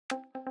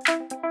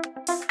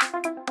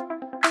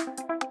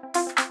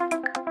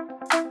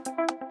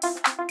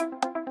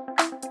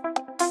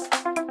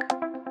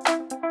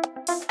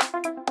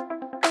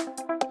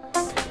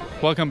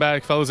Welcome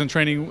back, fellows in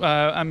training.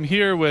 I'm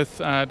here with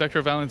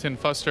Dr. Valentin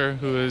Fuster,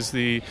 who is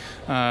the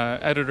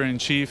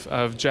editor-in-chief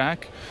of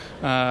JACC.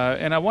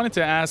 And I wanted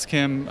to ask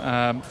him,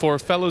 for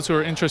fellows who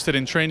are interested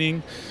in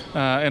training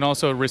and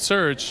also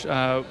research,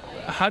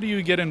 how do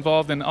you get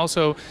involved, and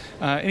also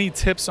any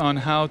tips on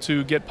how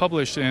to get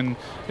published in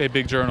a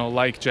big journal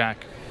like JACC?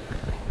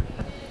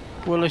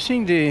 Well, I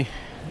think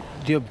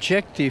the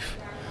objective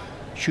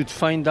should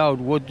find out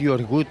what you are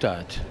good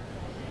at.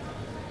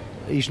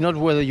 It's not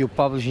whether you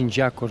publish in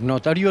JACC or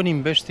not. Are you an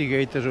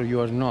investigator or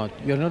you are not?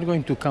 You're not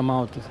going to come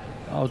out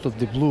of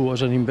the blue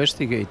as an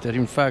investigator.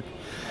 In fact,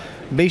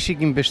 basic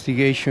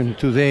investigation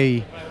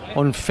today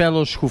on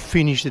fellows who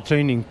finish the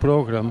training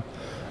program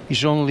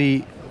is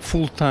only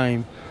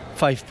full-time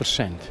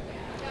 5%.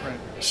 Right.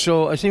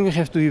 So I think we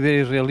have to be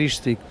very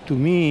realistic. To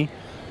me,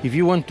 if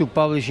you want to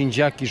publish in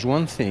JACC is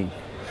one thing.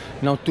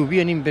 Now, to be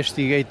an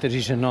investigator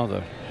is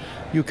another.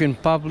 You can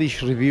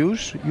publish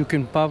reviews, you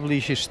can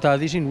publish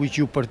studies in which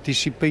you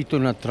participate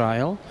on a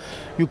trial.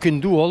 You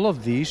can do all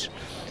of these,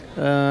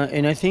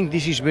 and I think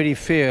this is very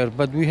fair,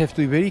 but we have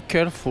to be very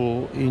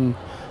careful in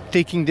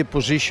taking the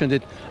position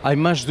that I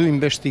must do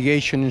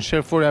investigation and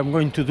therefore I'm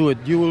going to do it.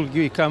 You will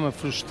become a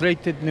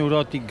frustrated,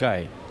 neurotic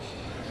guy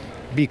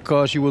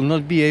because you will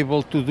not be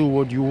able to do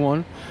what you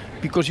want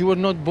because you were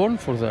not born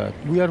for that.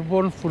 We are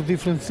born for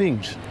different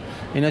things.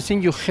 And I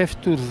think you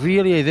have to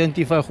really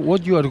identify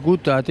what you are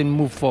good at and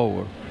move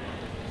forward.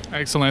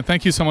 Excellent.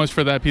 Thank you so much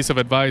for that piece of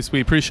advice. We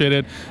appreciate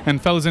it.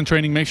 And fellows in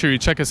training, make sure you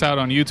check us out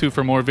on YouTube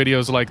for more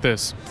videos like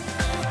this.